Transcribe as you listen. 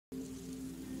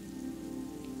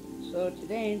So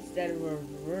today, instead of a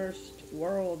reversed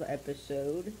world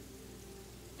episode,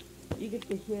 you get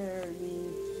to hear me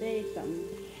say something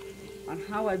on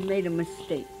how I made a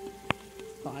mistake.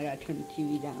 Oh, I gotta turn the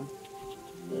TV down.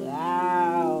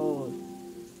 Loud.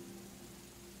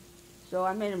 So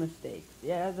I made a mistake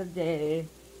the other day.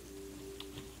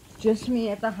 Just me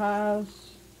at the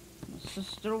house. My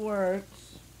sister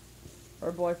works.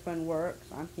 Her boyfriend works.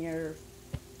 I'm here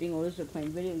being a loser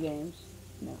playing video games.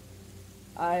 No.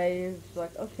 I was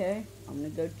like, okay, I'm gonna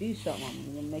go do something.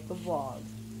 I'm gonna make a vlog.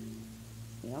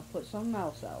 Put something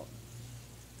else out.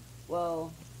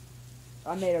 Well,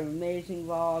 I made an amazing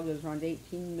vlog. It was around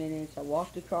 18 minutes. I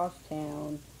walked across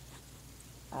town.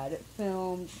 I had it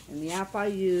filmed. And the app I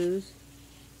use,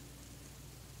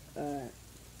 uh,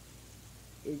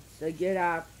 it's a good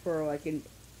app for like an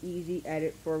easy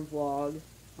edit for a vlog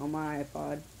on my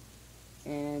iPod.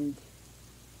 And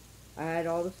I had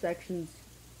all the sections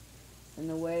in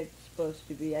the way it's supposed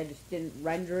to be. I just didn't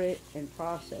render it and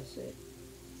process it.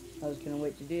 I was going to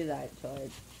wait to do that until I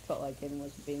felt like it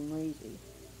wasn't being lazy.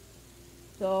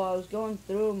 So I was going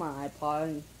through my iPod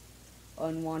and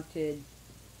unwanted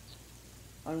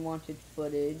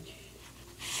footage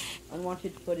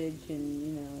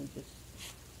and, just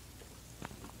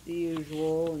the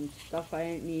usual and stuff I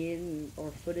didn't need,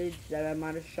 or footage that I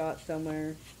might have shot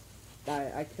somewhere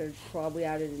that I could probably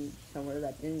added in somewhere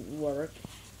that didn't work.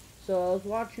 So I was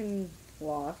watching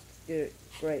Lost,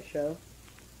 great show,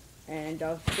 and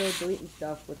I was still deleting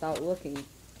stuff without looking.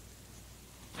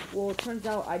 Well, it turns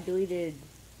out I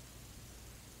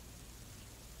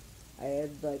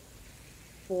had like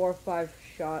 4 or 5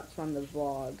 shots on the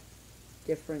vlog,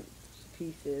 different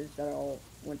pieces that all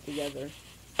went together.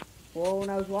 Well, when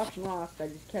I was watching Lost, I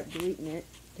just kept deleting it,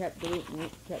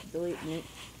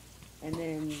 and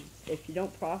then if you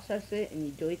don't process it and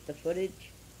you delete the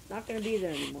footage, it's not going to be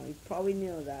there anymore. You probably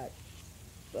know that.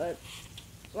 But,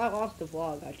 so I lost the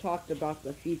vlog. I talked about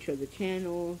the future of the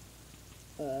channel,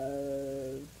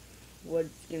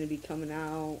 what's going to be coming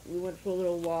out. We went for a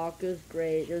little walk. It was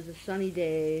great. It was a sunny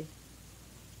day.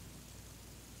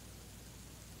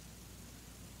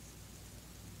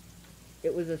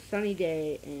 It was a sunny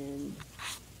day, and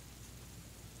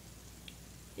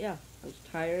yeah, I was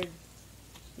tired.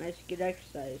 It's nice to get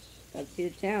exercise. Got to see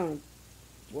the town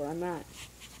where I'm at.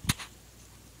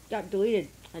 Got deleted.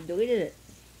 I deleted it.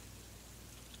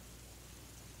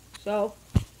 So,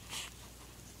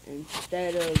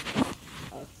 instead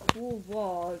of a cool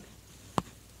vlog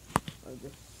of the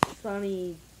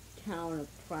sunny town of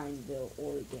Prineville,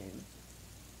 Oregon,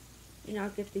 you now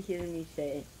get to hear me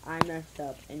say, I messed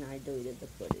up and I deleted the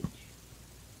footage.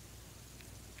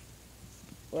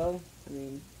 Well, I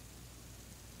mean,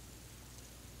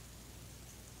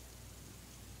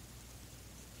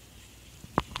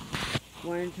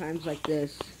 in times like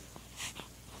this,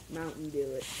 Mountain Dew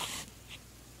it.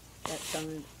 That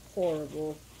sounded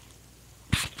horrible.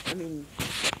 I mean,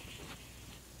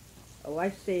 a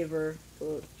lifesaver,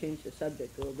 to change the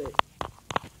subject a little bit,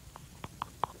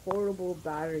 portable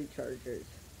battery chargers.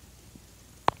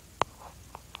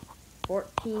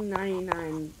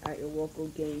 $14.99 at your local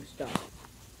GameStop.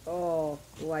 Oh,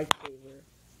 lifesaver.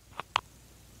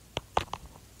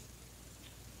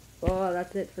 Well,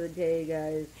 that's it for the day,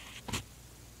 guys.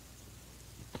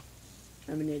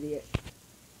 I'm an idiot.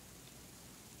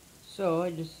 So,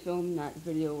 I just filmed that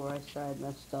video where I said I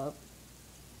messed up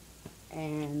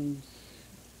and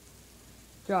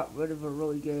got rid of a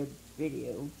really good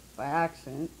video by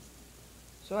accident.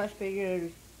 So I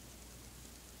figured,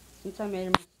 since I made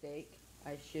a mistake,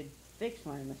 I should fix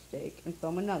my mistake and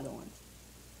film another one.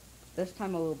 This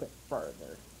time a little bit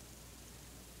further.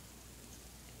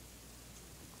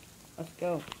 Let's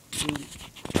go.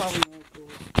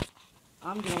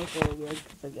 I'm gonna look a little weird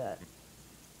because I got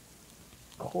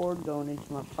cord going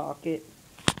into my pocket.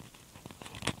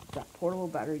 Got portable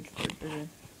battery charger.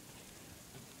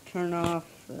 Turn off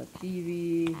the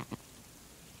TV.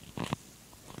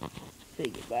 Say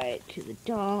goodbye to the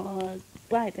dog.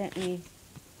 Bye, Bentley.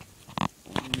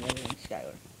 And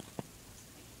Skylar.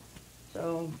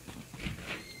 So,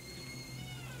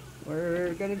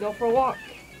 we're gonna go for a walk.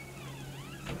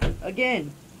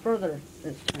 Again, further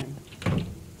this time.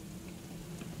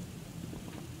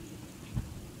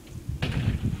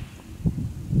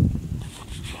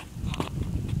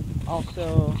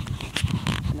 Also,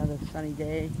 another sunny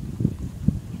day.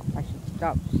 I should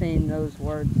stop saying those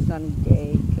words, sunny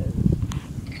day, because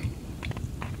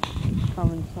it's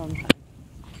coming sometime.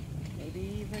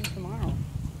 Maybe even tomorrow.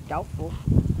 Doubtful.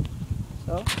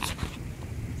 So,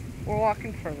 we're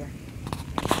walking further.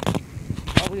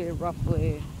 Probably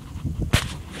roughly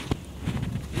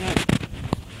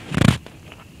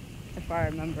if I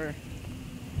remember,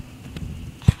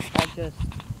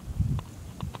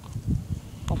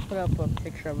 I'll put up a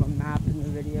picture of a map in the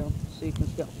video so you can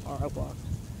see how far I walked.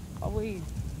 Probably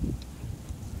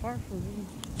far for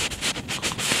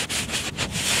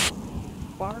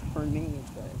me,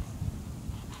 but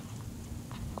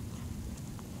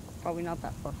probably not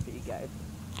that far for you guys.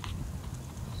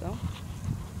 So,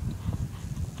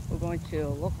 we're going to a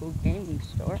local gaming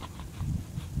store.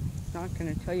 Not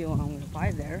going to tell you what I'm going to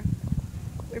buy there.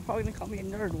 You're probably going to call me a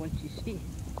nerd once you see it.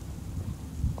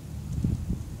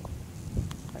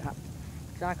 I have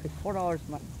exactly $4 in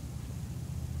my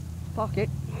pocket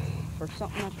for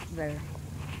something up there.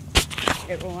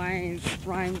 It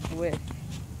rhymes with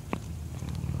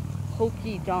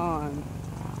Pokey Dawn.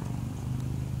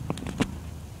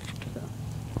 So,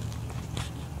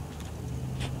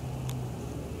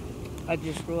 I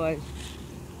just realized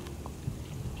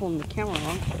pulling the camera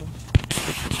on, so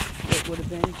it would have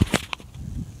been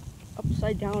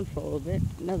upside down for a little bit.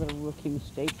 Another rookie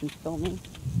mistake in filming.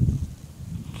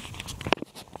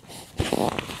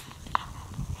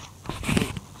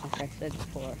 Like I said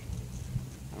before,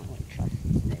 I don't really trust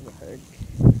this neighborhood.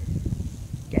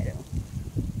 Ghetto.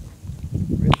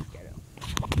 Really ghetto.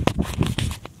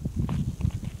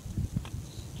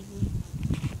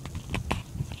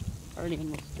 Already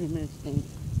almost 3 minutes in.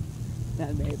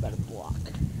 Now maybe about a block.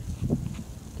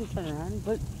 Can turn around,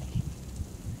 but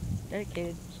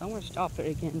dedicated. So I'm gonna stop it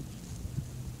again.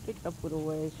 Pick it up a little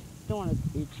ways. Don't want it to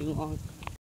be too long.